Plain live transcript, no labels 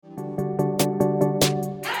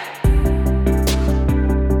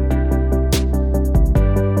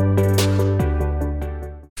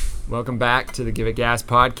Welcome back to the Give It Gas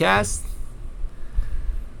podcast.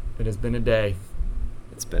 It has been a day.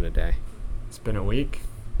 It's been a day. It's been a week.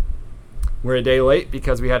 We're a day late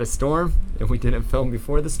because we had a storm and we didn't film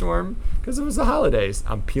before the storm because it was the holidays.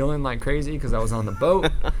 I'm peeling like crazy because I was on the boat.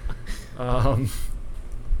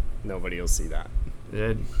 Nobody will see that.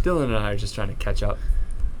 Dylan and I are just trying to catch up.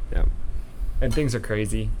 Yeah. And things are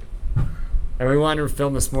crazy. And we wanted to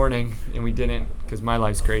film this morning and we didn't because my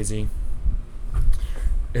life's crazy.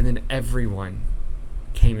 And then everyone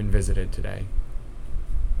came and visited today.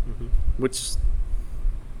 Mm-hmm. Which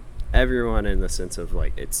everyone in the sense of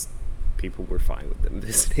like it's people were fine with them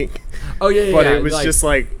visiting. Oh yeah. But it was like, just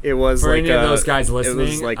like it was for like any of those guys listening. It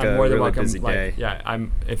was like I'm a more than really welcome. busy day.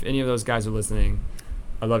 If any of those guys are listening,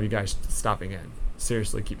 I love you guys stopping in.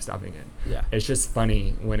 Seriously, keep stopping in. Yeah. It's just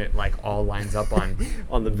funny when it like all lines up on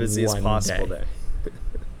on the busiest possible day.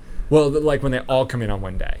 Well, like when they all come in on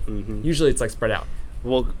one day. Mm-hmm. Usually it's like spread out.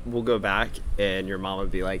 We'll go back and your mom would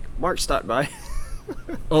be like, Mark stopped by.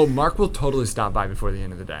 Oh, Mark will totally stop by before the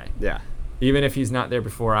end of the day. Yeah. Even if he's not there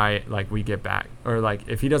before we get back, or like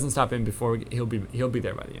if he doesn't stop in before he'll be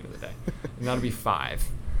there by the end of the day, and that'll be 5.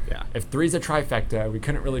 Yeah. If 3's a trifecta, we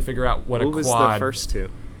couldn't really figure out what a quad. Who was the first two?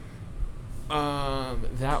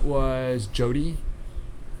 That was Jody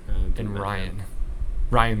and Ryan.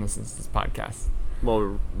 Ryan listens to this podcast.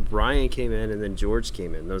 Well, Ryan came in and then George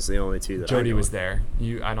came in. Those are the only two that Jody I know was of. there.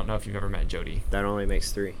 I don't know if you've ever met Jody. That only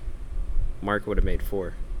makes 3. Mark would have made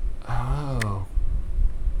 4. Oh.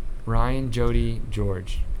 Ryan, Jody,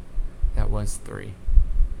 George. That was 3.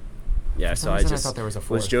 Yeah, so I thought there was a 4th.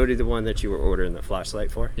 Was Jody the one that you were ordering the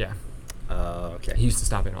flashlight for? Yeah. Okay. He used to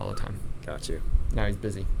stop in all the time. Got you. Now he's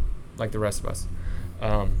busy, like the rest of us.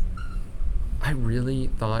 I really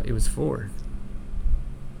thought it was 4.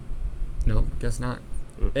 Nope, guess not.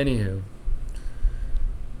 Anywho,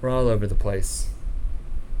 we're all over the place.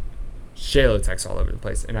 Shayla texts all over the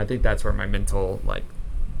place, and I think that's where my mental like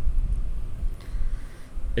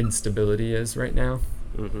instability is right now.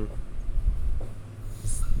 Mm-hmm.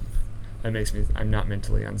 That makes me. I'm not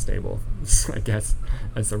mentally unstable. I guess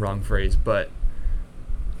that's the wrong phrase, but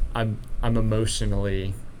I'm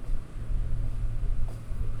emotionally.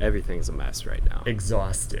 Everything's a mess right now.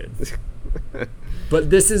 Exhausted. But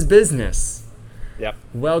this is business. Yep.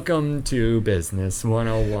 Welcome to Business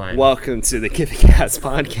 101. Welcome to the Give It Gas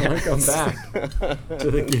podcast. Welcome back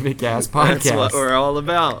to the Give It Gas podcast. That's what we're all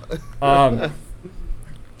about.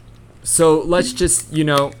 So let's just,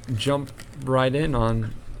 jump right in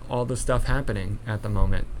on all the stuff happening at the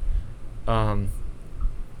moment.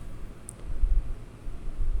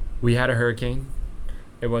 We had a hurricane.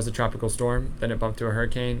 It was a tropical storm. Then it bumped to a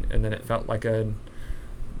hurricane, and then it felt like a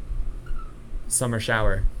summer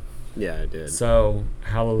shower. Yeah, it did. So,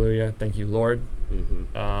 hallelujah. Thank you, Lord.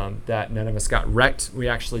 Mm-hmm. That none of us got wrecked. We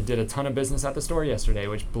actually did a ton of business at the store yesterday,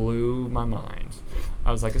 which blew my mind.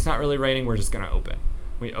 I was like, it's not really raining. We're just going to open.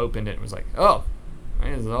 We opened it and was like, oh,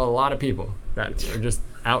 there's a lot of people that are just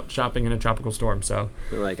out shopping in a tropical storm. So,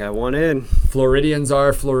 they're like, I want in. Floridians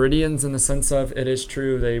are Floridians in the sense of it is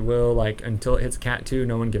true. They will, like, until it hits Cat 2,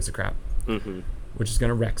 no one gives a crap, which is going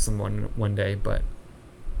to wreck someone one day. But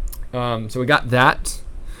so we got that.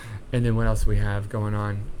 And then what else we have going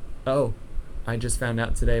on? Oh, I just found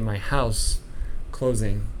out today my house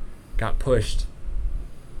closing got pushed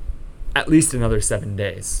at least another 7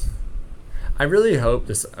 days. I really hope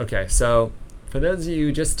this... Okay, so for those of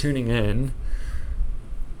you just tuning in,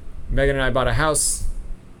 Megan and I bought a house.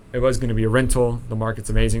 It was going to be a rental. The market's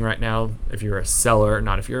amazing right now if you're a seller,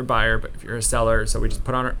 not if you're a buyer, but if you're a seller. So we just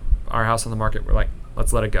put on our house on the market. We're like,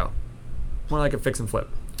 let's let it go. More like a fix and flip.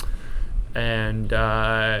 And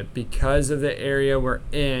because of the area we're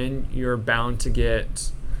in, you're bound to get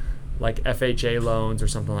like FHA loans or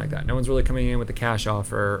something like that. No one's really coming in with a cash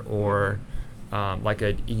offer or like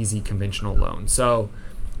an easy conventional loan. So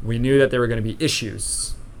we knew that there were going to be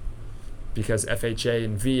issues because FHA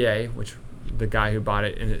and VA, which the guy who bought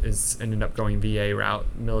it ended up going VA route,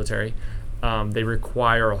 military, they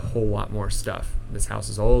require a whole lot more stuff. This house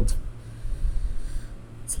is old.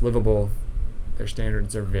 It's livable. Their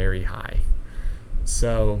standards are very high.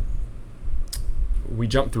 So we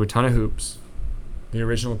jumped through a ton of hoops. The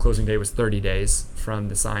original closing date was 30 days from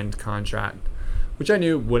the signed contract, which I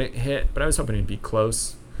knew wouldn't hit, but I was hoping it'd be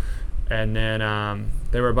close. And then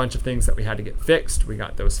there were a bunch of things that we had to get fixed. We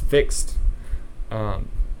got those fixed.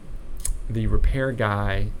 The repair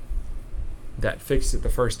guy that fixed it the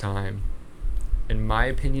first time, in my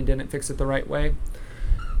opinion, didn't fix it the right way.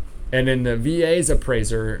 And in the VA's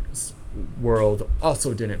appraiser's world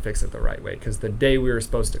also didn't fix it the right way because the day we were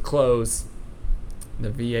supposed to close, the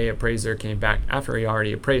VA appraiser came back after he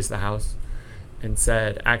already appraised the house and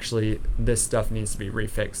said, actually, this stuff needs to be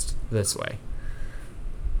refixed this way.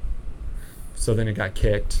 So then it got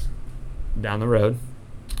kicked down the road,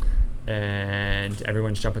 and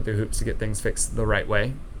everyone's jumping through hoops to get things fixed the right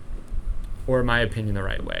way, or in my opinion, the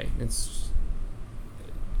right way. It's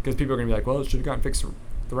because people are going to be like, well, it should have gotten fixed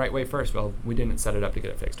the right way first. Well, we didn't set it up to get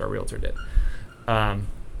it fixed. Our realtor did.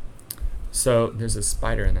 So there's a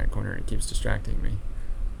spider in that corner. It keeps distracting me.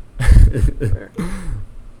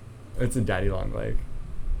 It's a daddy long leg.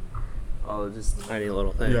 Oh, just a tiny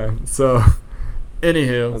little thing. Yeah. So,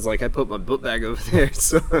 anywho. I was like, I put my book bag over there.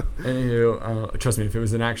 So. Anywho, trust me, if it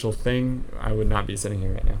was an actual thing, I would not be sitting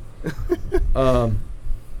here right now.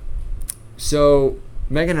 So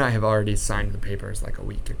Megan and I have already signed the papers like a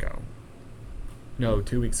week ago. No,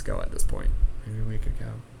 2 weeks ago at this point. Maybe a week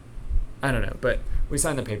ago. I don't know, but we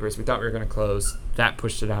signed the papers. We thought we were going to close. That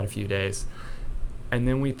pushed it out a few days. And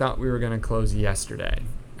then we thought we were going to close yesterday.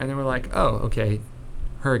 And then we're like, oh, okay,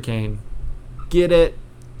 hurricane. Get it.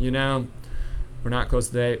 You know, we're not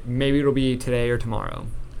closed today. Maybe it'll be today or tomorrow.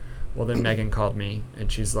 Well, then Megan called me,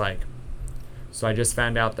 and she's like, so I just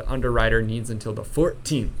found out the underwriter needs until the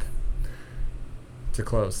 14th to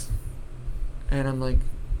close. And I'm like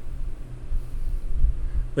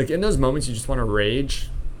in those moments, you just want to rage.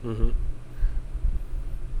 Mm-hmm.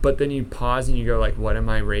 But then you pause and you go like, what am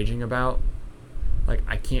I raging about? Like,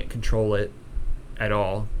 I can't control it at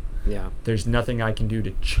all. Yeah. There's nothing I can do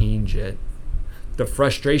to change it. The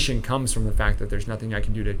frustration comes from the fact that there's nothing I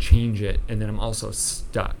can do to change it, and then I'm also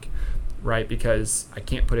stuck, right? Because I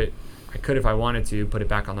can't put it, I could if I wanted to put it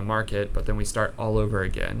back on the market, but then we start all over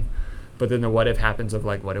again. But then the what if happens of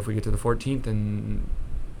like, what if we get to the 14th and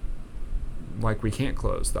like we can't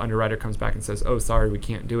close? The underwriter comes back and says, oh, sorry, we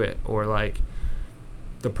can't do it. Or like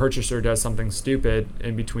the purchaser does something stupid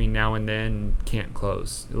in between now and then, can't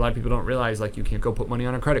close. A lot of people don't realize like you can't go put money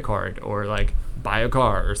on a credit card or like buy a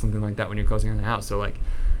car or something like that when you're closing on the house. So like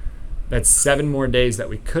that's 7 more days that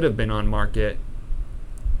we could have been on market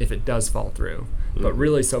if it does fall through. Mm-hmm. But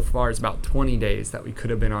really so far it's about 20 days that we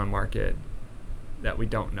could have been on market that we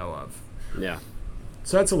don't know of. Yeah.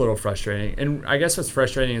 So that's a little frustrating. And I guess what's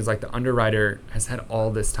frustrating is like the underwriter has had all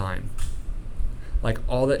this time. Like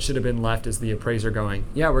all that should have been left is the appraiser going,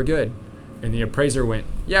 yeah, we're good. And the appraiser went,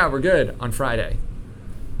 yeah, we're good on Friday.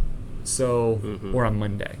 So, or on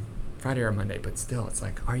Monday. Friday or Monday, but still it's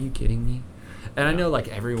like, are you kidding me? And I know like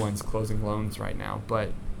everyone's closing loans right now, but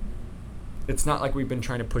it's not like we've been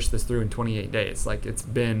trying to push this through in 28 days. Like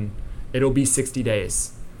it'll be 60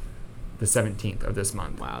 days. The 17th of this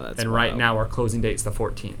month. Wow, that's and wild. Right now our closing date's the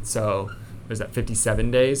 14th. So is that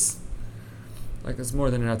 57 days? Like it's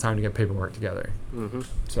more than enough time to get paperwork together. Mm-hmm.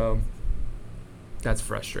 So that's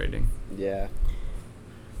frustrating. Yeah.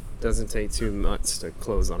 Doesn't take 2 months to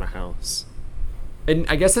close on a house. And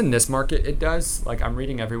I guess in this market it does. Like I'm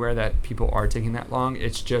reading everywhere that people are taking that long.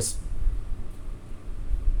 It's just,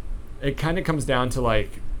 it kind of comes down to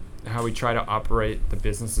like how we try to operate the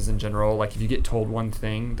businesses in general. Like if you get told one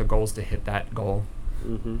thing, the goal is to hit that goal,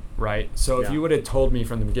 right? So if you would have told me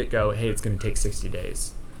from the get-go, hey, it's going to take 60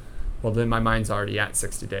 days, well then my mind's already at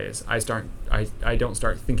 60 days. I don't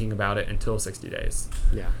start thinking about it until 60 days.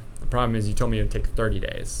 Yeah. The problem is you told me it would take 30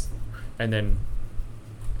 days, and then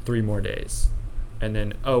 3 more days, and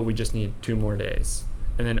then oh, we just need 2 more days,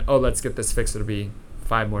 and then oh, let's get this fixed, it'll be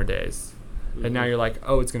 5 more days, and now you're like,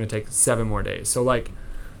 oh, it's going to take 7 more days. So like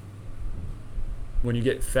when you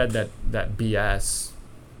get fed that BS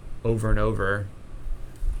over and over,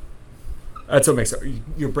 that's what makes it.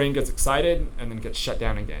 Your brain gets excited and then gets shut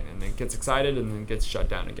down again, and then gets excited and then gets shut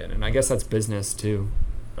down again. And I guess that's business too,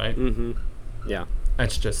 right? Mm-hmm. Yeah.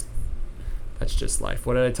 That's just life.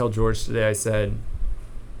 What did I tell George today? I said,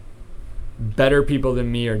 better people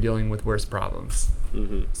than me are dealing with worse problems.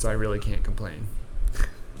 Mm-hmm. So I really can't complain.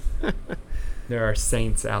 There are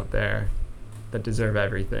saints out there that deserve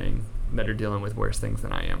everything, that are dealing with worse things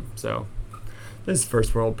than I am. So this is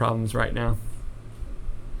first world problems right now,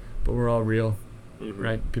 but we're all real,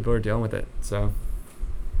 right? People are dealing with it. So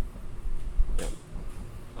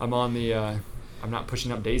I'm on the I'm not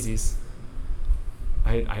pushing up daisies.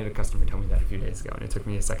 I had a customer tell me that a few days ago, and it took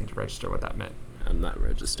me a second to register what that meant. I'm not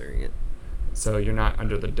registering it. So you're not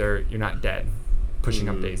under the dirt, you're not dead pushing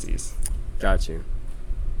up daisies. Got you.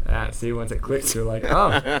 See, once it clicks, you're like,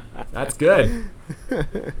 oh, that's good.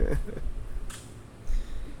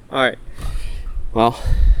 All right. Well,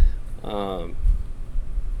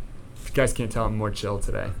 if you guys can't tell, I'm more chill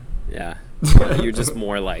today. Yeah. You're just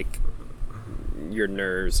more like your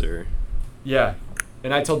nerves or... Yeah.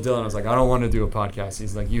 And I told Dylan, I was like, I don't want to do a podcast.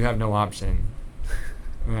 He's like, you have no option.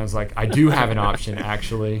 And I was like, I do have an option,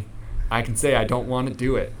 actually. I can say I don't want to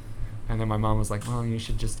do it. And then my mom was like, well, you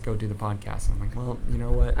should just go do the podcast. And I'm like, well, you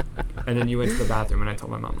know what? And then you went to the bathroom, and I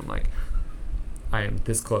told my mom, I'm like, I am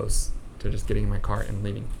this close to just getting in my car and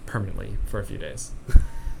leaving permanently for a few days.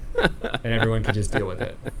 And everyone could just deal with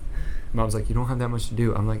it. Mom's like, you don't have that much to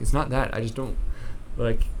do. I'm like, it's not that. I just don't,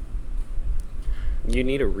 like. You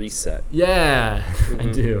need a reset. Yeah, I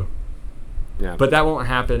do. Yeah. But that won't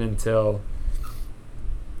happen until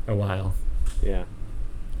a while. Yeah.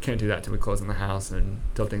 Can't do that till we close on the house and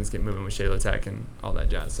till things get moving with Shayla Tech and all that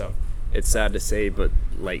jazz. So it's sad to say, but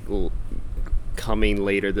like coming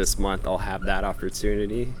later this month, I'll have that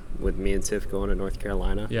opportunity with me and Tiff going to North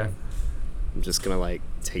Carolina. Yeah. I'm just gonna like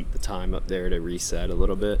take the time up there to reset a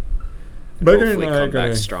little bit. Megan Hopefully and I come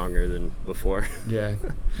back stronger than before. Yeah.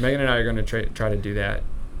 Megan and I are going to try to do that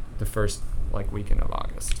the first like weekend of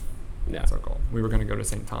August. Yeah. That's our goal. We were going to go to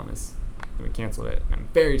St. Thomas. And we canceled it. I'm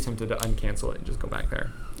very tempted to uncancel it and just go back there.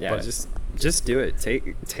 Yeah, but just do it.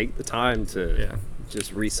 Take the time to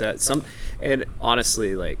just reset. And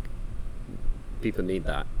honestly, like, people need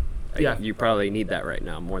that. Like, yeah. You probably need that right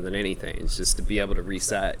now more than anything. It's just to be able to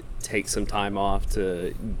reset, take some time off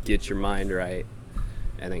to get your mind right,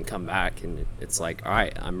 and then come back and it's like, all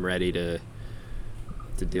right, I'm ready to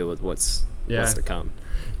deal with what's to come.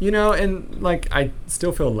 You know, and like I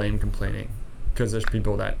still feel lame complaining because there's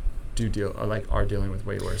people that are dealing with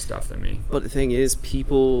way worse stuff than me. But the thing is,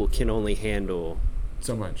 people can only handle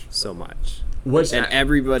so much. And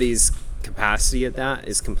everybody's capacity at that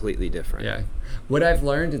is completely different. Yeah. What I've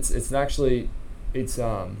learned, it's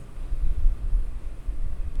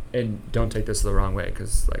and don't take this the wrong way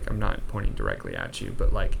because like I'm not pointing directly at you,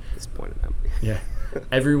 but like it's pointing at me. Yeah.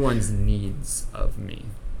 Everyone's needs of me.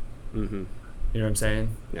 Mm-hmm. You know what I'm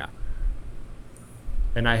saying? Yeah.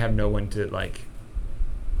 And I have no one to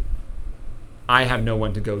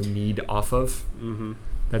go need off of. Mm-hmm.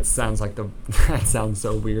 That sounds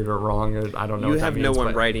so weird or wrong, or I don't know. You have no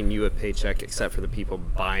one writing you a paycheck except for the people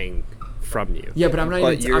buying from you. Yeah, but I'm not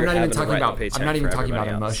even talking about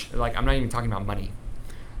emotion. Like I'm not even talking about money.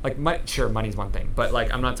 Like sure, money's one thing, but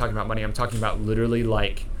like I'm not talking about money. I'm talking about literally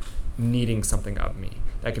like needing something of me.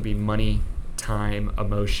 That could be money, time,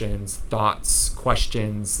 emotions, thoughts,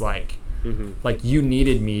 questions. Like, like you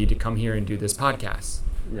needed me to come here and do this podcast.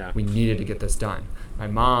 Yeah, we needed to get this done. My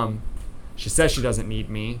mom, she says she doesn't need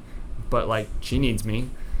me, but like she needs me,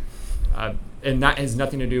 and that has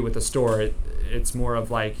nothing to do with the store. It's more of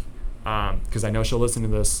like, because I know she'll listen to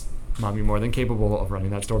this. Mom, you're more than capable of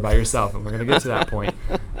running that store by yourself, and we're going to get to that point.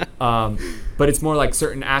 But it's more like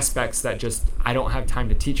certain aspects that just I don't have time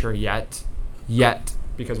to teach her yet,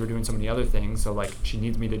 because we're doing so many other things. So like she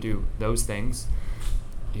needs me to do those things.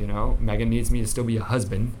 You know, Megan needs me to still be a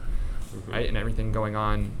husband, right, and everything going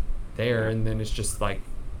on there. And then it's just like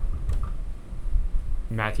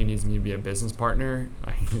Matthew needs me to be a business partner.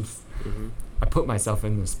 I put myself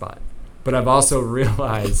in this spot, but I've also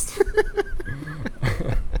realized.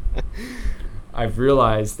 I've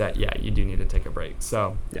realized that you do need to take a break.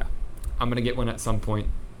 So yeah, I'm gonna get one at some point,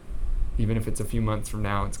 even if it's a few months from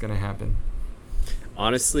now. It's gonna happen.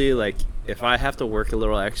 Honestly, like if I have to work a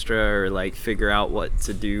little extra or like figure out what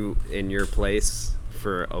to do in your place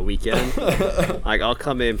for a weekend, like I'll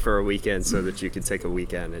come in for a weekend so that you can take a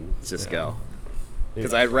weekend and just go.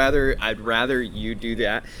 Because I'd rather you do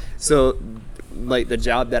that. So like the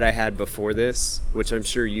job that I had before this, which I'm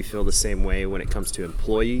sure you feel the same way when it comes to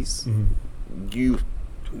employees, you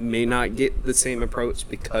may not get the same approach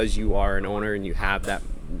because you are an owner and you have that,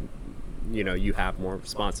 you have more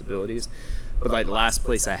responsibilities. But like the last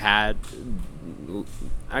place I had,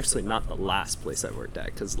 actually not the last place I worked at,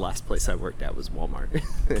 because the last place I worked at was Walmart,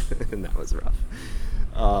 and that was rough.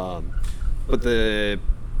 But the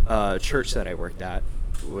church that I worked at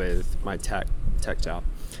with my tech job,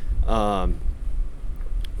 one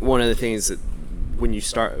of the things that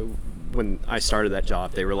when I started that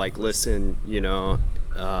job, they were like, listen, because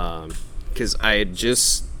I had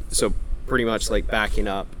just, so pretty much like backing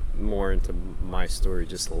up more into my story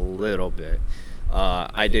just a little bit,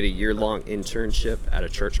 I did a year-long internship at a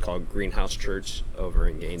church called Greenhouse Church over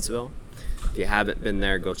in Gainesville. If you haven't been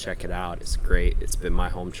there, go check it out. It's great. It's been my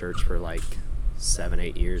home church for like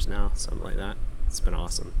 7-8 years now, something like that. It's been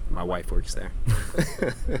awesome. My wife works there.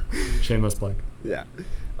 Shameless plug. Yeah.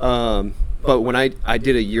 But when I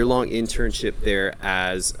did a year-long internship there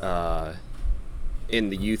as in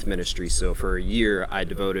the youth ministry, so for a year I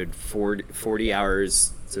devoted 40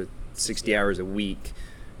 hours to 60 hours a week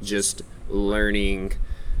just learning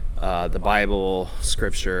the Bible,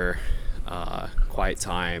 scripture, quiet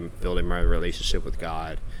time, building my relationship with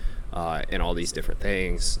God, and all these different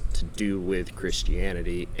things to do with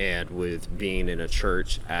Christianity and with being in a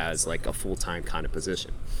church as like a full-time kind of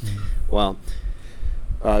position. Well,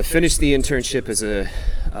 finished the internship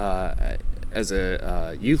as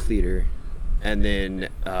a youth leader, and then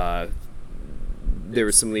there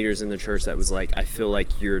were some leaders in the church that was like, I feel like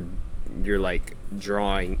you're like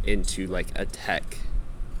drawing into like a tech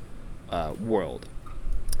world.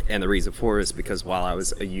 And the reason for it is because while I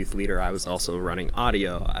was a youth leader, I was also running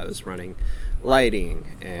audio, I was running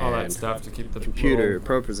lighting and all that stuff to keep the computer,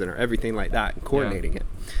 Pro Presenter, everything like that, and coordinating it.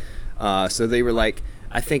 So they were like,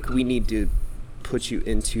 I think we need to put you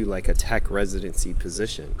into like a tech residency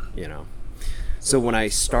position, you know. So when I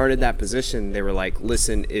started that position, they were like,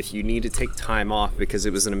 listen, if you need to take time off, because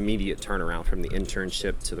it was an immediate turnaround from the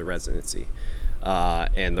internship to the residency.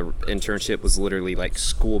 And the internship was literally like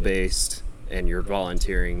school-based, and you're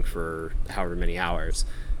volunteering for however many hours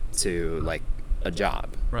to like a job.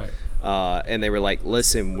 Right. And they were like,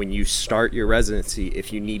 listen, when you start your residency,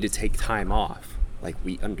 if you need to take time off, like,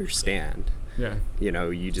 we understand. Yeah. You know,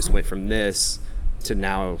 you just went from this to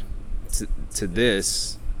now to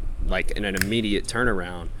this, like in an immediate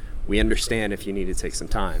turnaround. We understand if you need to take some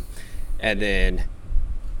time. And then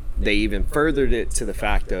they even furthered it to the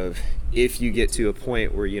fact of, if you get to a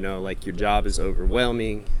point where, you know, like your job is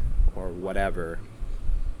overwhelming or whatever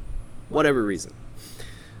reason,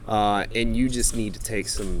 and you just need to take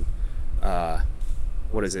some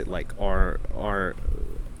what is it, like RMR,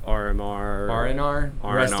 R&R,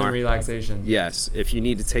 rest and relaxation. Yes, if you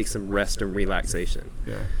need to take some rest and relaxation.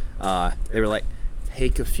 Yeah. They were like,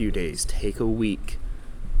 take a few days, take a week,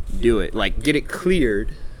 do it, like get it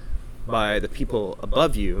cleared by the people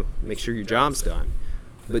above you, make sure your job's done,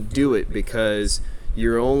 but do it, because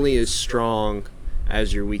you're only as strong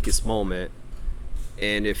as your weakest moment.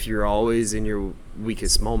 And if you're always in your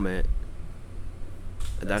weakest moment,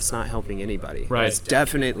 that's not helping anybody. Right. It's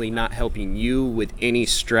definitely not helping you with any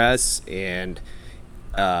stress and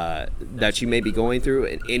that you may be going through,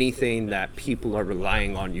 and anything that people are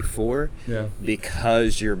relying on you for. Yeah.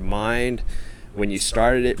 Because your mind, when you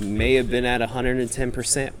started it, may have been at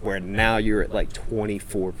 110%, where now you're at like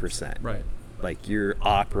 24%. Right. Like you're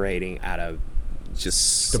operating at a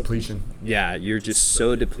just depletion. Yeah, you're just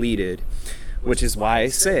so depleted, which is why I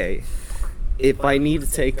say, if I need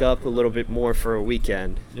to take up a little bit more for a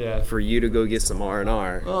weekend, for you to go get some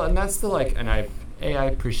R&R. Well, and that's the like, and I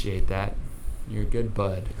appreciate that. You're a good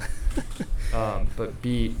bud. But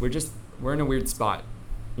B, we're in a weird spot,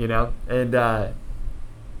 you know, and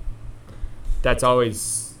that's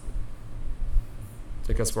always.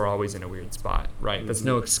 I guess we're always in a weird spot, right? Mm-hmm. That's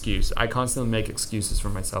no excuse. I constantly make excuses for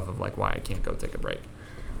myself of like why I can't go take a break.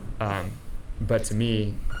 But to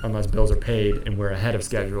me, unless bills are paid and we're ahead of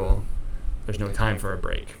schedule, there's no time for a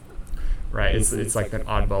break, right? It's like an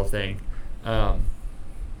oddball thing.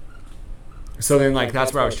 So then, like,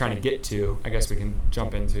 that's where I was trying to get to. I guess we can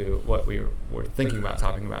jump into what we were thinking about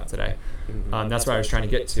talking about today. Mm-hmm. That's where I was trying to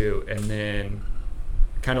get to, and then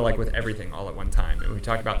kind of like with everything all at one time. And we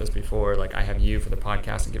talked about this before, like I have you for the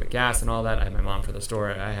podcast and Give It Gas and all that. I have my mom for the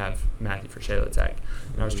store. I have Matthew for Shayla Tech.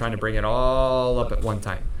 And I was trying to bring it all up at one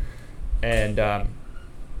time. And I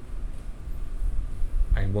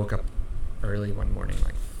woke up early one morning,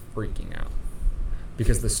 like freaking out.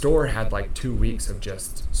 Because the store had like 2 weeks of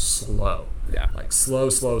just slow. Yeah. Like slow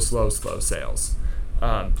sales.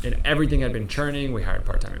 And everything had been churning. We hired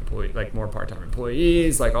more part-time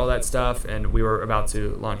employees, like all that stuff. And we were about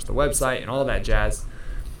to launch the website and all that jazz.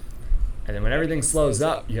 And then when everything slows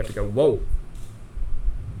up, you have to go, whoa.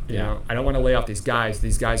 You know, I don't want to lay off these guys.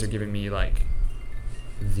 These guys are giving me like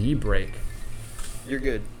the break. You're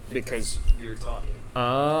good because you're talking.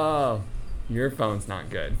 Oh, your phone's not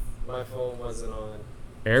good. My phone wasn't on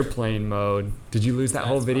airplane mode. Did you lose that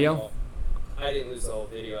whole video? I didn't lose the whole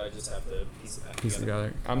video. I just have to piece it back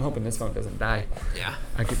together. I'm hoping this phone doesn't die. Yeah.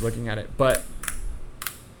 I keep looking at it, but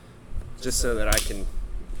just so that I can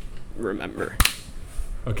remember.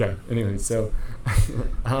 Okay. Anyway, so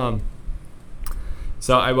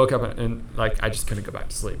so I woke up and like I just couldn't go back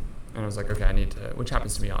to sleep, and I was like, okay, I need to, which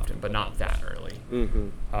happens to me often, but not that early. Mm-hmm.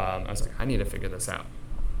 I was like, I need to figure this out,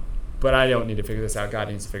 but I don't need to figure this out. God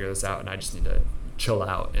needs to figure this out, and I just need to chill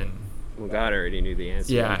out and. Well, God already knew the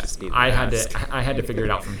answer. Yeah, I had to figure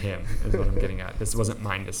it out from Him. Is what I'm getting at. This wasn't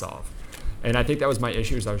mine to solve, and I think that was my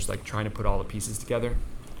issue. Is I was like trying to put all the pieces together.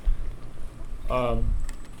 So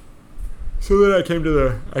then I came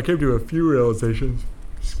to a few realizations.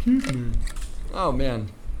 Excuse me. Oh man.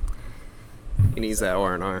 He needs that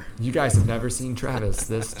R&R. You guys have never seen Travis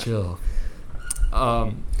this chill.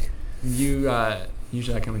 Usually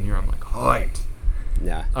I come in here, I'm like, hyped.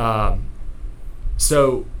 Yeah.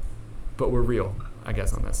 So but we're real, I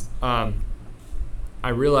guess, on this. I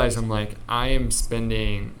realize I'm like, I am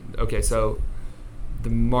spending, okay, so the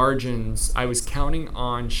margins, I was counting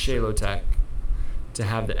on Shalotech to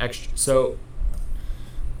have the extra, so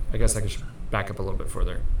I guess I should back up a little bit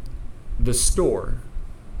further. The store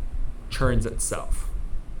churns itself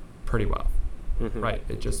pretty well, right?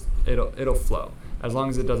 It'll flow. As long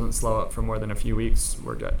as it doesn't slow up for more than a few weeks,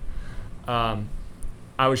 we're good.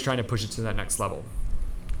 I was trying to push it to that next level.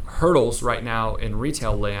 Hurdles right now in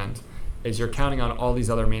retail land is you're counting on all these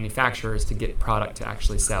other manufacturers to get product to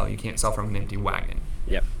actually sell. You can't sell from an empty wagon.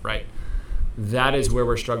 Yep. Right? That is where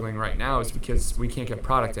we're struggling right now, is because we can't get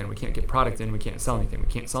product in. We can't get product in. We can't sell anything. We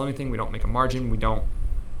can't sell anything. We don't make a margin. We don't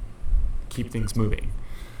keep things moving.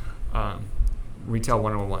 Retail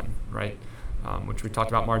 101, right? Which we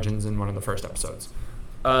talked about margins in one of the first episodes.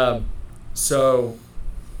 So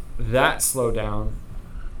that slowed down.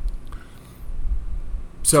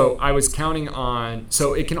 So I was counting on,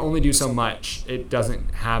 so it can only do so much. It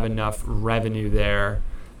doesn't have enough revenue there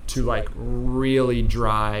to like really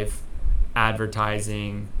drive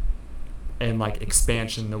advertising and like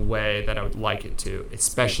expansion the way that I would like it to,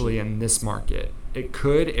 especially in this market. It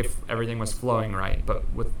could if everything was flowing right, but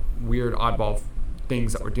with weird oddball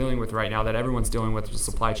things that we're dealing with right now that everyone's dealing with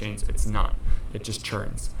supply chains, it's not. It just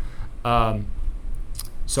churns. So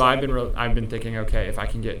I've been thinking, okay, if I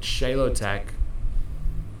can get Shalotech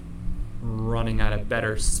running at a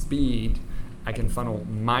better speed, I can funnel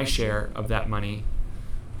my share of that money.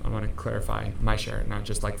 I want to clarify my share, not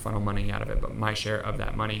just like funnel money out of it, but my share of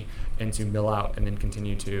that money into mill out and then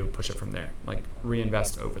continue to push it from there, like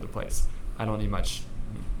reinvest over the place. I don't need much.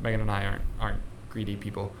 Megan and I aren't greedy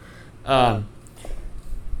people.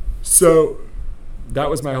 So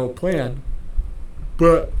that was my whole plan.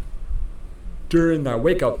 But during that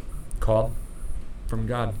wake up call from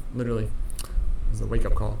God, literally, it was a wake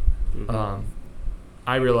up call.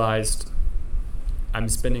 I realized I'm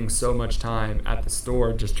spending so much time at the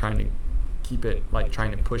store just trying to keep it, like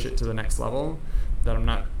trying to push it to the next level, that I'm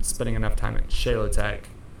not spending enough time at Shalotech,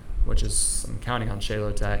 which is, I'm counting on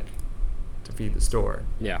Shalotech to feed the store.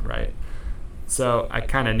 Yeah. Right. So I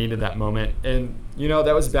kind of needed that moment. And, you know,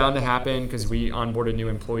 that was bound to happen because we onboarded new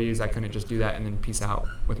employees. I couldn't just do that and then peace out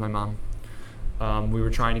with my mom. We were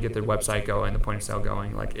trying to get the website going, the point of sale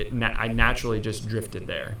going. Like I naturally just drifted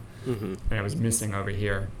there. And I was missing over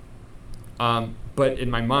here. But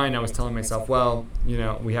in my mind, I was telling myself, well, you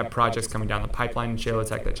know, we have projects coming down the pipeline in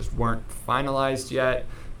Shalotech that just weren't finalized yet.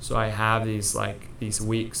 So I have these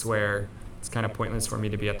weeks where it's kind of pointless for me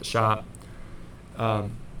to be at the shop.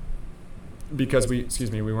 Because we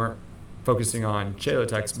weren't focusing on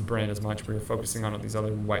Shalotech's brand as much. We were focusing on these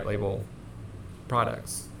other white label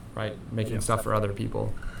products, right? Making stuff for other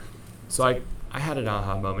people. So I had an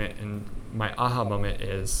aha moment, and my aha moment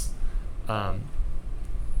is I'm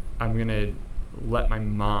going to let my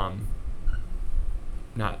mom,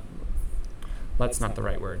 let's not the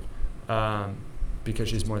right word, because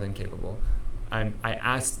she's more than capable. I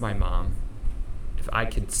asked my mom if I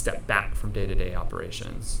could step back from day-to-day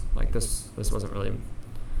operations. Like this wasn't really,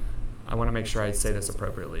 I want to make sure I say this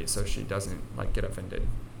appropriately so she doesn't like get offended,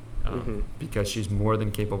 because she's more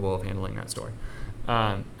than capable of handling that story.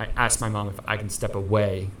 I asked my mom if I can step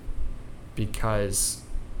away because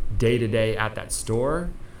day-to-day at that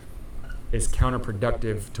store is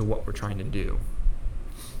counterproductive to what we're trying to do,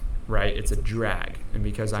 right? It's a drag. And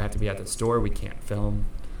because I have to be at the store, we can't film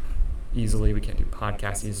easily. We can't do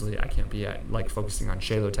podcasts easily. I can't be focusing on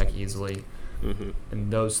Shalotech easily. And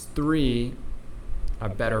those three are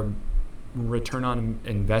better return on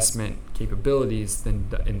investment capabilities than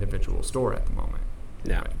the individual store at the moment.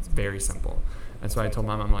 Yeah. Right? It's very simple. That's why I told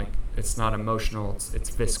Mom, I'm like, it's not emotional, it's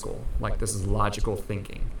fiscal. Like, this is logical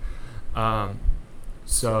thinking.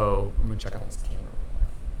 So I'm gonna check out this camera.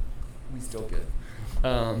 We still good.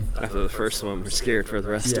 After the first one, we're scared for the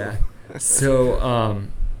rest of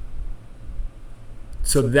them.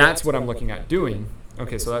 So that's what I'm looking at doing.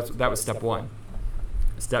 Okay, so that was step one.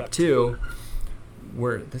 Step two,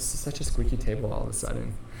 this is such a squeaky table all of a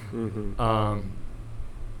sudden.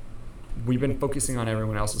 We've been focusing on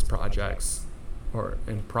everyone else's projects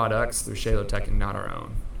and products through Shalotech and not our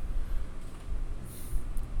own.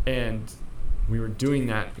 And we were doing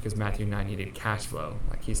that because Matthew and I needed cash flow.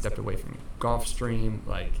 Like, he stepped away from Gulfstream.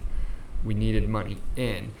 Like, we needed money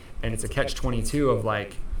in. And it's a catch-22 of,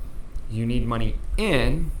 like, you need money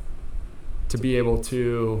in to be able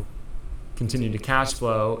to continue to cash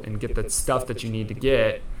flow and get the stuff that you need to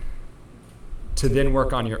get to then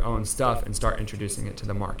work on your own stuff and start introducing it to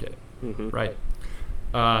the market, right?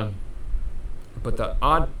 But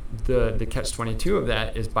the catch-22 of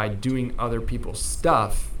that is by doing other people's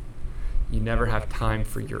stuff, you never have time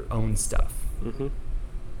for your own stuff. Mm-hmm.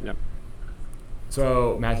 Yep.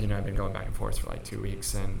 So Matthew and I have been going back and forth for like 2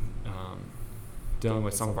 weeks and dealing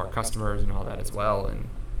with some of our customers and all that as well. And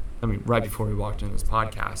I mean, right before we walked into this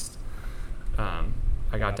podcast,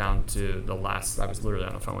 I got down to I was literally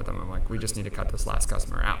on the phone with them. I'm like, we just need to cut this last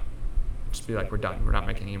customer out. Just be like, we're done. We're not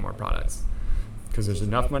making any more products. Because there's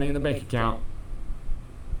enough money in the bank account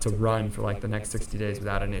to run for like the next 60 days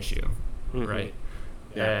without an issue, right?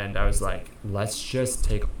 Yeah. And I was like, let's just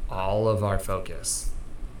take all of our focus,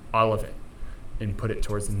 all of it, and put it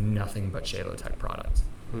towards nothing but Shalotech products.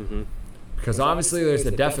 Mm-hmm. Because obviously there's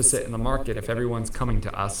a deficit in the market if everyone's coming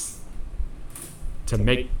to us to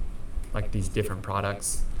make like these different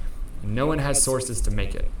products. No one has sources to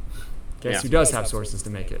make it. Guess who does have sources to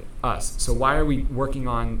make it? Us. So why are we working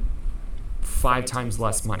on 5 times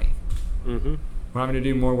less money? Mm-hmm. We're having to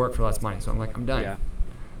do more work for less money. So I'm like, I'm done. Yeah.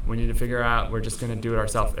 We need to figure out, we're just going to do it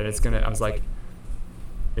ourselves. And I was like,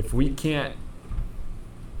 if we can't,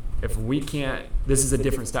 this is a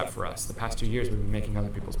different step for us. The past 2 years, we've been making other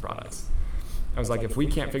people's products. I was like, if we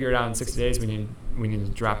can't figure it out in 60 days, we need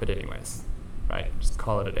to drop it anyways, right? Just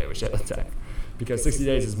call it a day with Shalotech. Because 60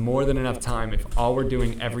 days is more than enough time if all we're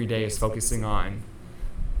doing every day is focusing on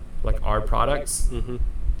like our products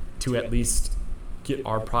to at least get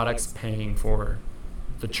our products paying for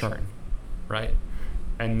the churn, right?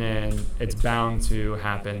 And then it's bound to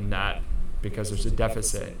happen that because there's a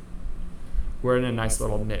deficit, we're in a nice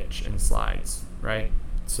little niche in slides, right?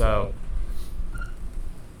 So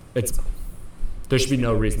there should be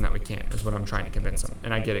no reason that we can't, is what I'm trying to convince him.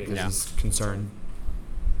 And I get it because he's concerned.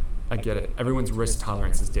 I get it. Everyone's risk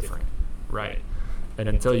tolerance is different, right? And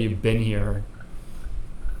until you've been here,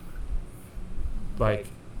 like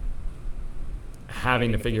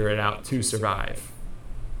having to figure it out to survive.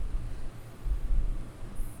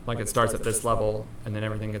 Like it starts at this level and then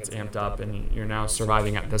everything gets amped up and you're now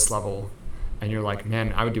surviving at this level and you're like,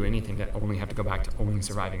 man, I would do anything to only have to go back to only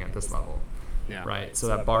surviving at this level. Yeah. Right? So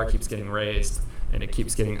that bar keeps getting raised and it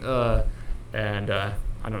keeps getting and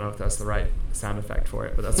I don't know if that's the right sound effect for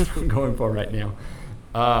it, but that's what I'm going for right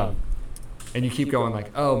now. And you keep going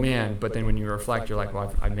like, oh man, but then when you reflect, you're like,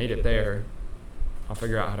 well, I made it there. I'll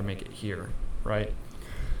figure out how to make it here, right?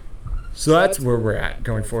 So that's where we're at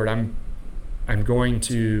going forward. I'm going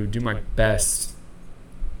to do my best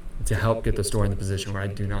to help get the store in the position where I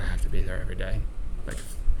do not have to be there every day. Like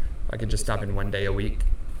if I could just stop in 1 day a week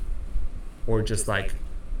or just like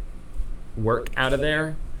work out of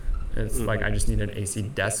there. It's like I just need an AC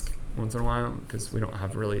desk once in a while because we don't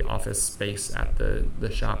have really office space at the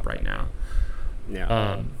shop right now.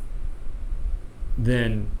 Yeah.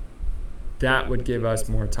 Then that would give us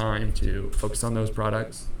more time to focus on those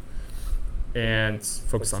products and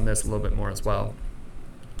focus on this a little bit more as well.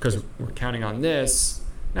 Because we're counting on this,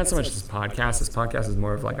 not so much this podcast. This podcast is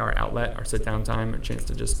more of like our outlet, our sit-down time, a chance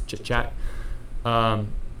to just chit-chat and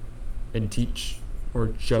teach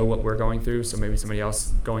or show what we're going through. So maybe somebody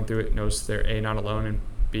else going through it knows they're A, not alone, and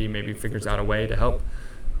B, maybe figures out a way to help,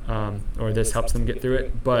 or this helps them get through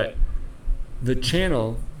it. But the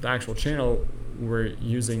actual channel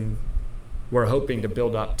we're hoping to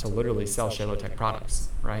build up to literally sell Shalotech products,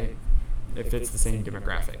 right? If it's the same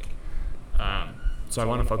demographic. So I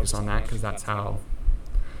want to focus on that because that's how,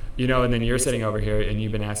 and then you're sitting over here and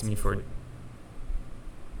you've been asking me for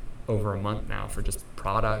over a month now for just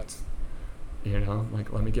product.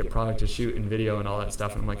 Like let me get product to shoot and video and all that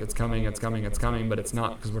stuff. And I'm like, it's coming, but it's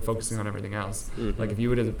not because we're focusing on everything else. Mm-hmm. Like if you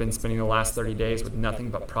would have been spending the last 30 days with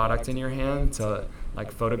nothing but product in your hand to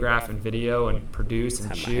like photograph and video and produce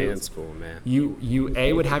and shoot. My hands full, man. You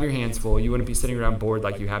A, would have your hands full. You wouldn't be sitting around bored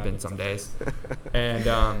like you have been some days.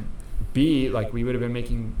 And B, like we would have been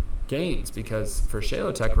making gains because for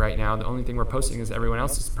Shalotech right now, the only thing we're posting is everyone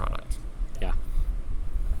else's product. Yeah.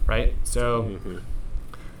 Right? So,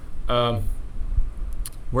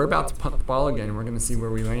 we're about to punt the ball again, and we're going to see where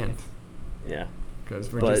we land. Yeah.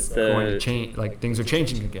 Because we're just going to change. Like, things are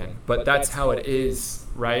changing again. But that's how it is,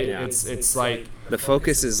 right? Yeah. It's like... The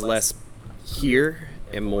focus is less here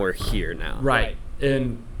and more here now. Right.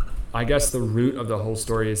 And I guess the root of the whole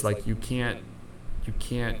story is, like, you can't...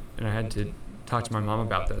 And I had to talk to my mom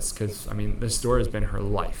about this because, I mean, this store has been her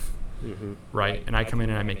life. Mm-hmm. Right? And I come in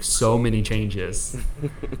and I make so many changes.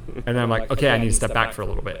 And then I'm like, okay, I need to step back for a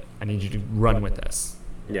little bit. I need you to run with this.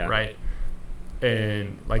 Yeah. Right.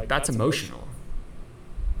 And like that's emotional.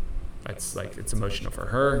 That's like it's emotional for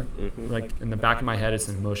her. Mm-hmm. Like in the back of my head, it's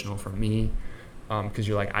emotional for me. Because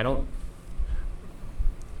you're like,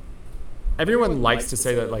 everyone likes to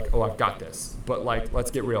say that like, oh, I've got this. But like,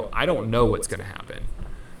 let's get real. I don't know what's gonna happen.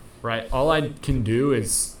 Right? All I can do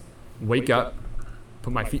is wake up,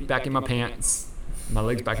 put my feet back in my pants, my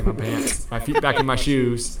legs back in my pants, my feet back in my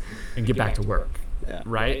shoes, and get back to work. Yeah.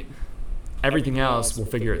 Right? Everything else will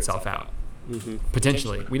figure itself out.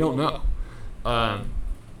 Potentially. We don't know.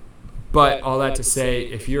 But all that to say,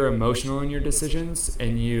 if you're emotional in your decisions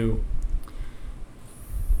and you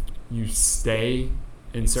stay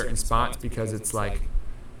in certain spots because it's like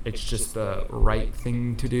it's just the right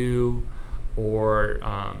thing to do, or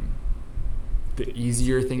the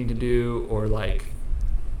easier thing to do, or like,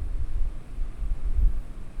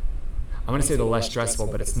 I want to say the less stressful,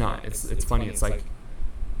 but it's not. It's funny. It's like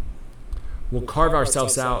we'll carve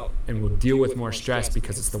ourselves out and we'll deal with more stress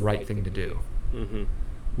because it's the right thing to do.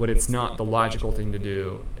 What it's not the logical thing to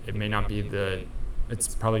do, it may not be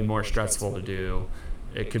it's probably more stressful to do.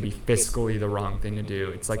 It could be fiscally the wrong thing to do.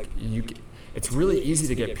 It's like it's really easy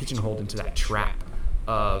to get pigeonholed into that trap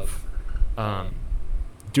of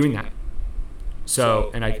doing that.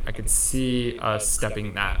 So, and I could see us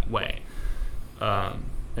stepping that way,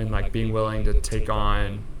 and like being willing to take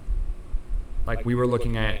on, like we were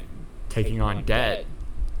looking at taking on debt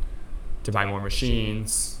to buy more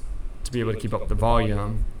machines, to be able to keep up the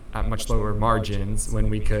volume at much lower margins when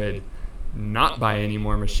we could not buy any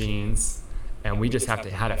more machines, and we just have to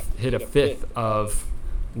hit a fifth of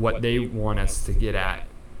what they want us to get at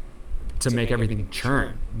to make everything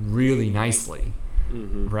churn really nicely.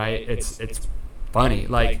 Right? It's funny.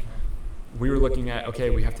 Like we were looking at, okay,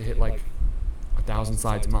 we have to hit like 1,000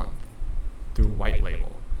 slides a month through white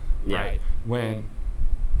label, right?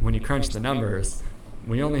 When you crunch the numbers,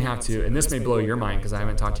 we only have to, and this may blow your mind because I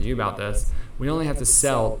haven't talked to you about this, we only have to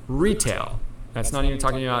sell retail. That's not even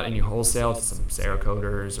talking about any wholesale to some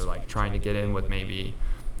Cerakoders or like trying to get in with maybe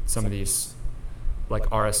some of these like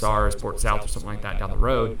RSR or Sport South or something like that down the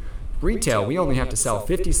road. Retail, we only have to sell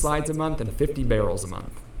 50 slides a month and 50 barrels a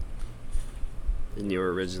month. And you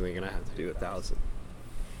were originally going to have to do 1,000.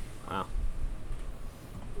 Wow.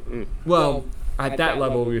 Well, at that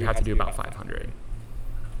level, we would have to do about 500.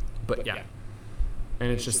 But yeah.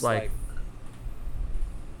 And it's just like,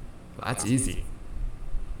 well, that's easy.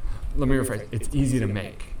 Let me rephrase. It's easy to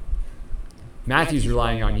make. Matthew's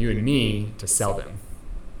relying on you and me to sell them.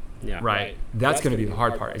 Yeah. Right? That's going to be the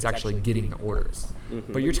hard part, is actually getting the orders.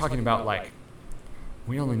 But you're talking about like,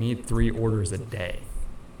 we only need 3 orders a day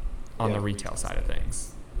on the retail side of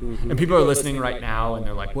things. And people are listening right now and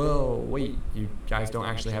they're like, well, wait, you guys don't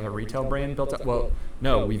actually have a retail brand built up? Well,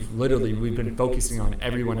 no, we've been focusing on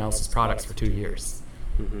everyone else's products for 2 years.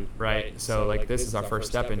 Right? So like this is our first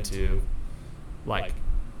step into, like,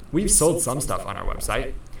 we've sold some stuff on our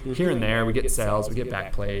website. Here and there, we get sales, we get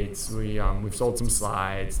back plates, we've sold some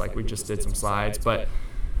slides, like we just did some slides, but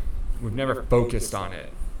we've never focused on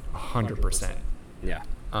it 100%. Yeah.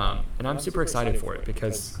 And I'm super excited for it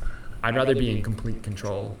because I'd rather be in complete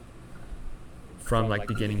control from like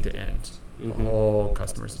beginning to end, the whole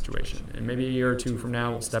customer situation. And maybe a year or 2 from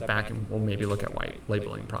now, we'll step back and we'll maybe look at white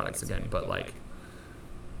labeling products again. But like,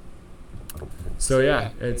 so yeah,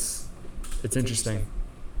 it's interesting.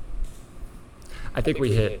 I think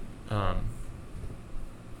we hit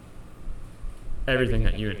everything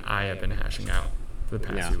that you and I have been hashing out for the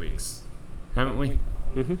past few weeks, haven't we?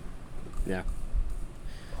 Yeah.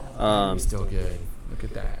 Still good. Look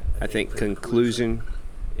at that. I think conclusion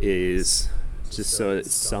is, just so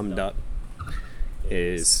it's summed up,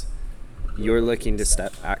 is you're looking to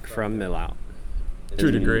step back from mill out. To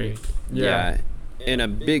a degree. Yeah. In a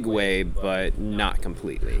big way, but not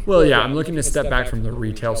completely. Well, yeah, I'm looking to step back from the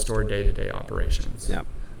retail store day-to-day operations. Yeah.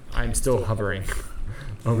 I'm still hovering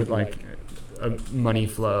over like money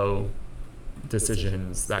flow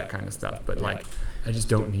decisions, that kind of stuff. But like, I just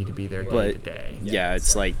don't need to be there day to day. Yeah,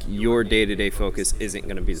 it's like your day-to-day focus isn't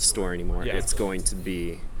going to be the store anymore. Yeah. It's going to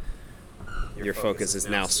be, your focus is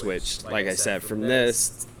now switched, like I said, from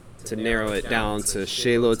this to narrow it down to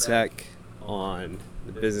Shalo Tech on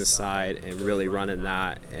the business side and really running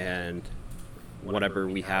that and whatever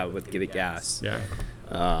we have with Give It Gas. Yeah.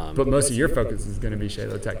 But most of your focus is going to be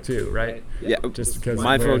Shalo Tech too, right? Yeah. Just because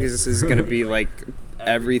my focus is going to be like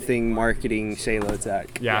everything marketing Shalo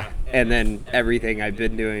Tech. Yeah. And then everything I've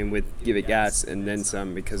been doing with Give It Gas and then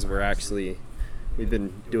some, because we've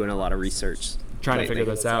been doing a lot of research. Trying to figure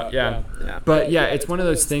this out. Yeah. Yeah. But yeah, it's one of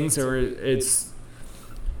those things where it's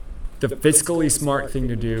the fiscally smart thing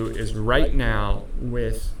to do is right now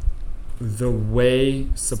with the way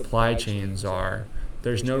supply chains are,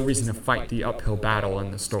 there's no reason to fight the uphill battle in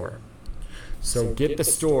the store. So get the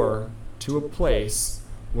store to a place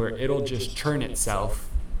where it'll just churn itself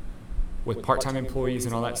with part-time employees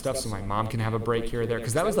and all that stuff so my mom can have a break here or there.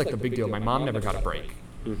 Because that was like the big deal. My mom never got a break.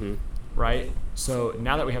 Right? So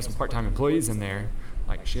now that we have some part-time employees in there,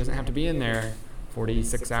 like she doesn't have to be in there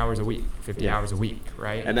 46 hours a week, 50 hours a week,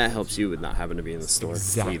 right? And that helps you with not having to be in the store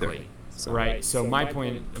either. So. Right. So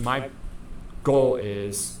my goal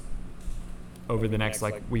is over the next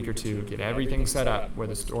like week or two, get everything set up where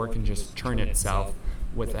the store can just churn itself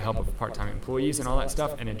with the help of part-time employees and all that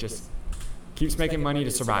stuff, and it just keeps making money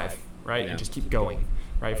to survive, right? And just keep going,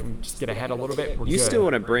 right? If we just get ahead a little bit, we're good. You still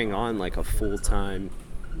want to bring on like a full-time,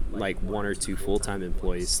 like 1 or 2 full-time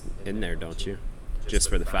employees in there, don't you? Just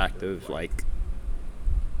for the fact of like,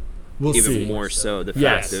 we'll even see. More so the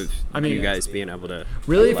fact of you guys being able to.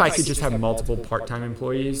 Really, if I could just have multiple part-time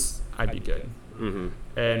employees, I'd be good. Mm-hmm.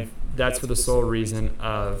 And that's for the sole reason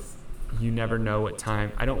of you never know what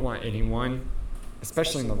time. I don't want anyone,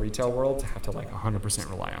 especially in the retail world, to have to like 100%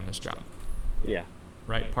 rely on this job. Yeah.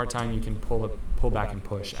 Right? Part-time, you can pull back and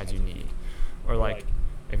push as you need. Or like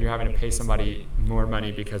if you're having to pay somebody more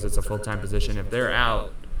money because it's a full-time position, if they're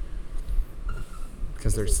out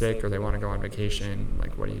because they're sick or they want to go on vacation,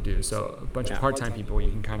 like what do you do? So a bunch of part-time people, you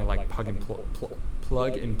can kind of like plug and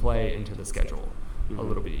play into the schedule a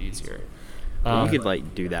little bit easier. You could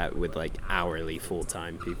like do that with like hourly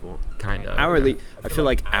full-time people. Kind of. Hourly, I feel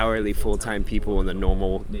like hourly full-time people in the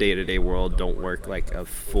normal day-to-day world don't work like a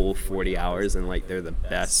full 40 hours and like they're the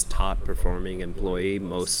best top performing employee.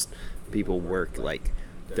 Most people work like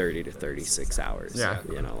 30 to 36 hours. Yeah.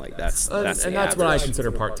 You know, like that's and the that's what I average.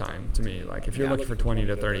 consider part-time to me. Like if you're looking for 20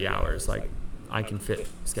 to 30 hours, like I can fit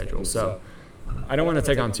schedules. So I don't want to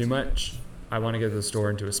take on too much. I want to get the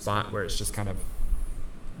store into a spot where it's just kind of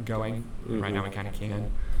going. Right now we kind of can.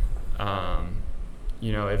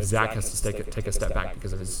 You know, if Zach has to take a step back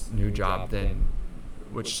because of his new job, then,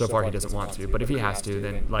 which so far he doesn't want to, but if he has to,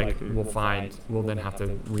 then like we'll then have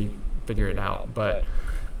to figure it out. But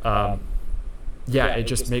yeah, it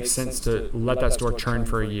just makes sense to let that store churn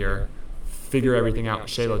for a year, figure everything out with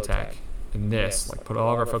Shalo Tech and this, like put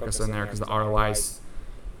all of our focus in there because the ROI's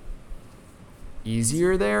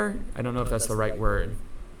easier there. I don't know if that's the right word.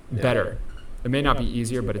 Better. It may not be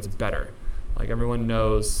easier, but it's better. Like everyone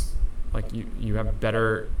knows, like you have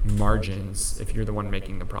better margins if you're the one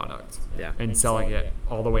making the product and selling it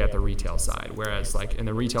all the way at the retail side. Whereas like in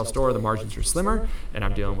the retail store, the margins are slimmer, and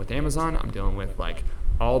I'm dealing with Amazon. I'm dealing with like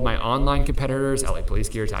all of my online competitors, LA Police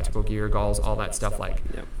Gear, Tactical Gear, Galls, all that stuff. Like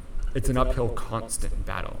it's an uphill constant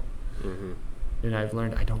battle. And I've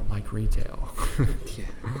learned I don't like retail.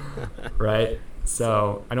 Right?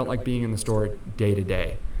 So I don't like being in the store day to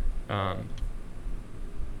day.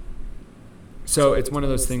 So it's one of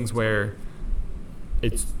those things where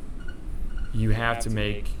you have to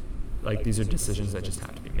make, like, these are decisions that just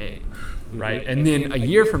have to be made, right? And then a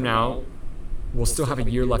year from now, we'll still have a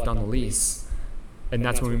year left on the lease, and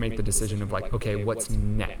that's when we make the decision of like, okay, what's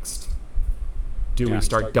next? Do we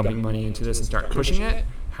start dumping money into this and start pushing it?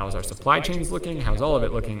 How's our supply chains looking? How's all of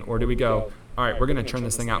it looking? Or do we go, all right, we're going to turn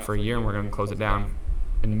this thing out for a year and we're going to close it down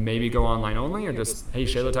and maybe go online only, or just, hey,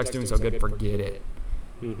 Shalo Tech's doing so good, forget it,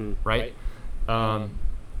 right?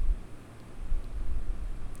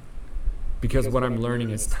 Because what I'm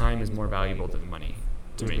learning is time is more valuable than money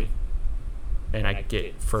to me. And I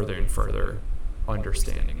get further and further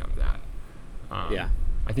understanding of that. I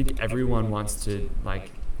think everyone wants to,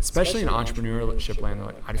 like, especially in entrepreneurship land, they're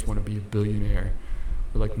like, I just want to be a billionaire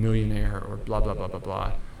or like millionaire or blah, blah, blah, blah,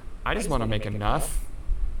 blah. I just want to make enough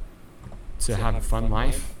to have a fun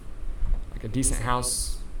life, like a decent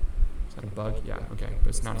house. Is that a bug? Yeah, okay, but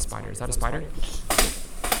it's not a spider. Is that a spider?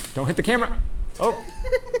 Don't hit the camera. Oh.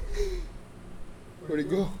 Where'd he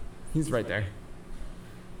go? He's right there.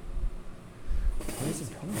 Where's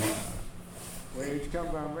he coming from? Where'd you come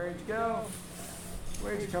from? Where'd you go?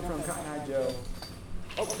 Where'd you come from, Cotton Eye Joe?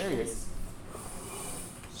 Oh, there he is.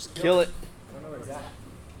 Just kill it. I don't know where he's at.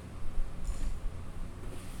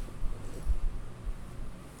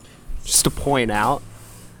 Just to point out,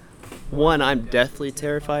 one, I'm deathly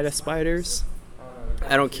terrified of spiders.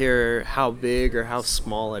 I don't care how big or how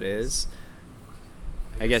small it is.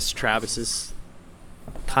 I guess Travis is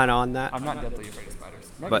kind of on that. I'm not deathly afraid of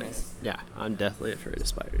spiders. But yeah, I'm deathly afraid of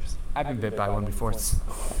spiders. I've been bit by one before.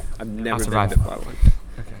 I've never been survive. bit by one.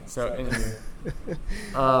 Okay, so anyway,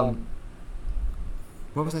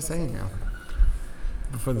 what was I saying now?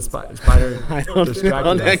 Before the spider I don't know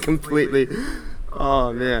distracted that us. completely.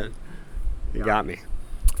 Oh man, you got me.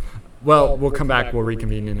 Well, we'll come back. We'll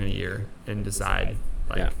reconvene in a year and decide,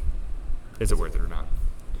 like, is it worth it or not?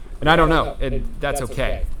 And I don't know, and that's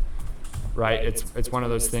okay, right? It's one of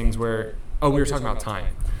those things where, we were talking about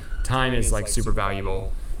time. Time is like super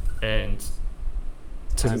valuable, and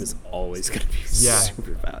Time is always going to be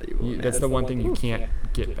super valuable. That's the one thing you can't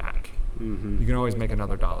get back. You can always make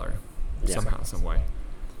another $1 somehow, some way.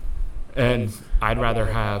 And I'd rather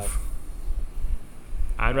have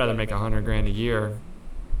I'd rather make $100,000 a year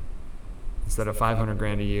instead of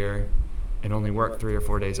 $500,000 a year and only work 3 or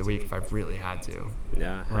 4 days a week if I really had to.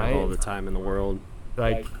 Yeah, right? have all the time in the world.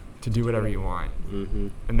 Like, to do whatever you want. Mm-hmm.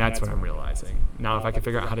 And that's what I'm realizing. Now, if I could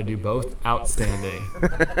figure out how to do both, outstanding.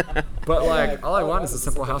 But, like, all I want is a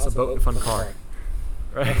simple house, a boat, and a fun car.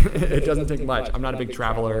 Right? It doesn't take much. I'm not a big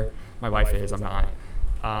traveler. My wife is. I'm not.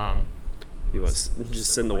 You want to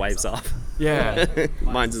just send the wives off. Yeah.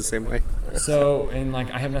 Mine's the same way. So, and,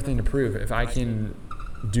 like, I have nothing to prove. If I can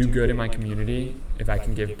do good in my community, if I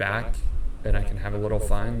can give back, and I can have a little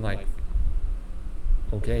fun, like,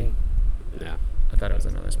 okay. Yeah. I thought it was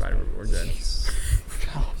another spider, but we're good.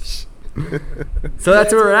 Gosh. So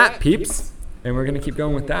that's where we're at, peeps. And we're going to keep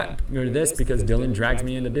going with this because Dylan drags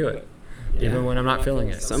me in to do it. Yeah. Even when I'm not feeling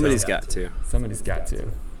it. Somebody's got to. Somebody's got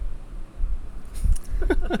to.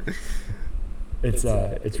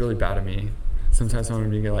 It's really bad of me. Sometimes I'm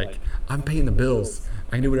being like, I'm paying the bills.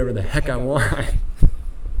 I can do whatever the heck I want.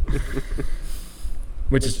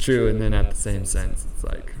 Which is true, and then at the same sense, it's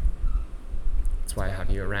like, that's why I have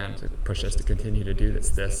you around to push us to continue to do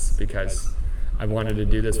this because I wanted to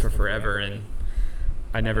do this for forever, and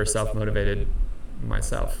I never self-motivated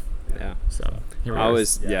myself. Yeah. So here we are.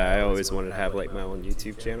 I always wanted to have like my own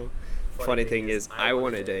YouTube channel. Funny thing is, I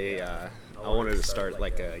wanted to start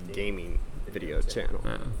like a gaming video channel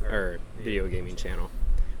or video gaming channel,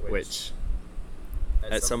 which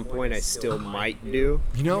at some point I still might do.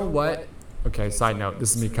 You know what? Okay, side note.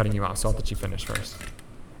 This is me cutting you off, so I'll let you finish first.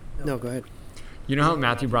 No, go ahead. You know how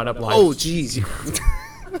Matthew brought up live... Oh, jeez.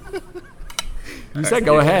 You said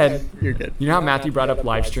go ahead. You're good. You know how Matthew brought up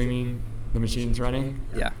live streaming the machines running?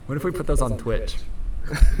 Yeah. What if we put those on Twitch?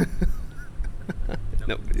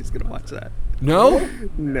 Nobody's going to watch that. No?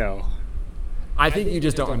 No. I think you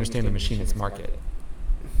just don't understand the machinist market.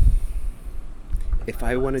 If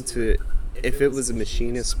it was a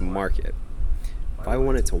machinist market, if I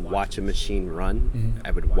wanted to watch a machine run,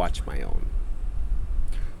 I would watch my own.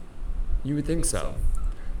 You would think so.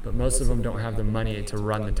 But most of them don't have the money to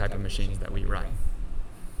run the type of machines that we run.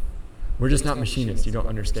 We're just not machinists. You don't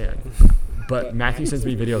understand. But Matthew sends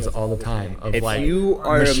me videos all the time of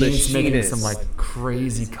machines making some like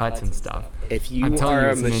crazy cuts and stuff. If you I'm telling are you,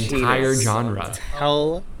 a it's machinist, an entire genre.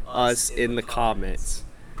 Tell us in the comments.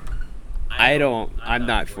 I'm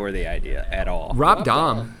not for the idea at all. Rob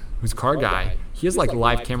Dom, who's a car guy, he has like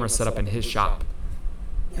live cameras set up in his shop.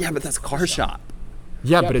 Yeah, but that's a car shop.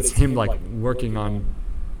 Yeah, but it's him like working on...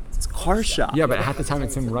 It's a car shop. Yeah, but half the time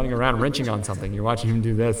it's him running around wrenching on something. You're watching him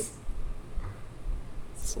do this.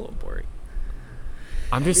 It's a little boring.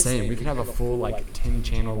 I'm just saying, we could have a full like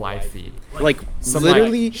 10-channel live feed. Like some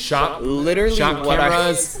literally, like, shop what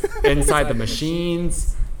cameras inside the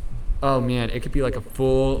machines. Oh man, it could be like a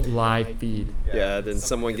full live feed. Yeah, then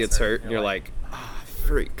someone gets hurt and you're like,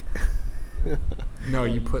 freak. No,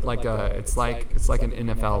 you put like it's like an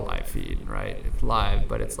NFL live feed, right? It's live,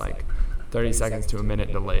 but it's like 30 seconds to a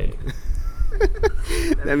minute delayed.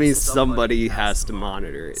 That means somebody has to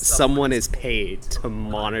monitor it. Someone is paid to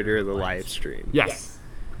monitor the live stream. Yes.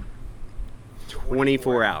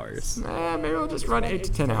 24 hours. Maybe we'll just run 8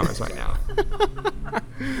 to 10 hours right now.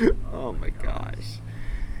 Oh my gosh.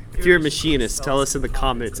 If you're a machinist, tell us in the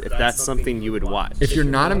comments if that's something you would watch. If you're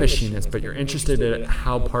not a machinist, but you're interested in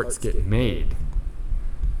how parts get made.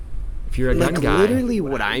 If you're a gun guy. Literally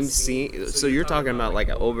what I'm seeing, so you're talking about like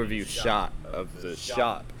an overview shot of the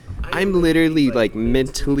shop. I'm literally like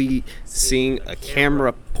mentally seeing a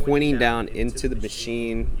camera pointing down into the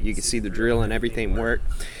machine. You can see the drill and everything work.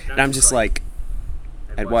 And I'm just like,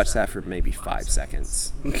 I'd watch that for maybe 5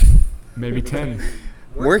 seconds. Maybe 10.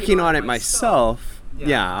 Working on it myself,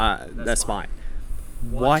 that's fine.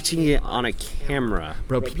 Watching it on a camera,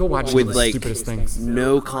 bro, people watch with the like stupidest things.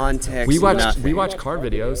 No context. We watch nothing. car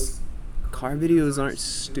videos. Car videos aren't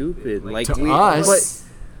stupid. Like to us.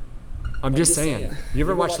 I'm just saying. You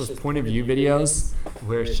ever watch those point of view videos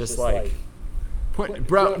where it's just like,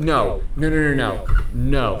 no.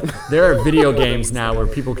 There are video games now where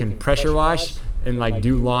people can pressure wash and like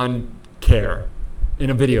do lawn care in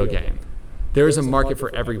a video game. There is a market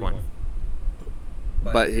for everyone.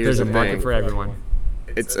 But here's There's a the market thing. for everyone.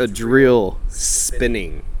 It's a drill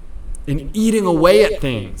spinning. And eating away at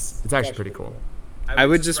things. It's actually pretty cool. I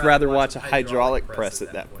would just rather watch a hydraulic press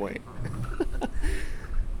at that point.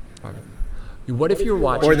 What if you're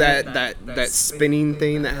watching... Or that spinning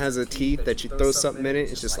thing that has a teeth that you throw something in it,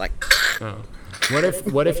 it's just like... Oh.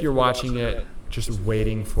 What if you're watching it just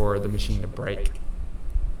waiting for the machine to break?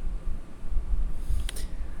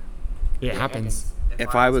 It happens.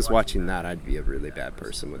 If I was watching that, I'd be a really bad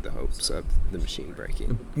person with the hopes of the machine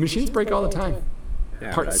breaking. Machines break all the time.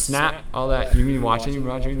 Yeah, Part that's- snap, all that. You mean watching,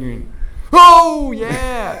 Roger? You mean, oh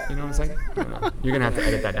yeah. You know what I'm saying? I don't know. You're gonna have to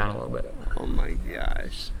edit that down a little bit. Oh my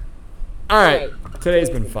gosh. All right, today's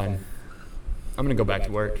been fun. I'm gonna go back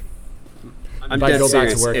to work. I'm If I dead go back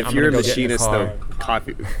to serious. work, If I'm you're a gonna go get in the machinist, though, car.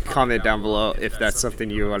 comment down below if that's something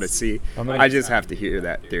you want to see. I just have to hear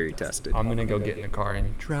that theory tested. I'm gonna go get in the car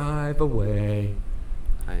and drive away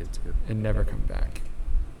I am too. and never come back.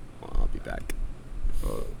 Well, I'll be back.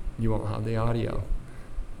 Well, you won't have the audio.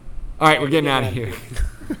 All right, we're getting out of here.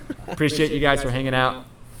 Appreciate you guys for hanging out.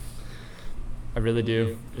 I really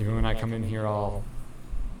do. Even when I come in here all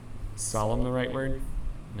solemn, the right word?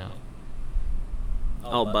 No.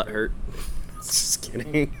 Oh, butt hurt. Just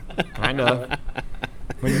kidding. Kind of.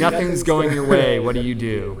 When nothing's going your way, what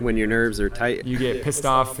do? When your nerves are tight. You get pissed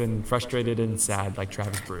off and frustrated and sad like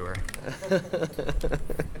Travis Brewer.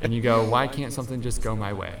 And you go, why can't something just go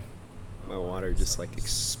my way? My water just like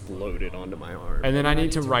exploded onto my arm. And then I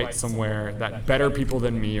need to write somewhere that better people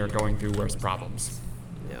than me are going through worse problems.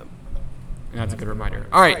 Yeah. And that's a good reminder.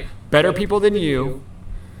 All right, better people than you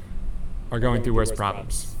are going through worse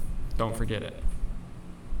problems. Don't forget it.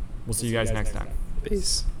 We'll see you guys next time.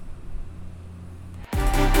 Peace.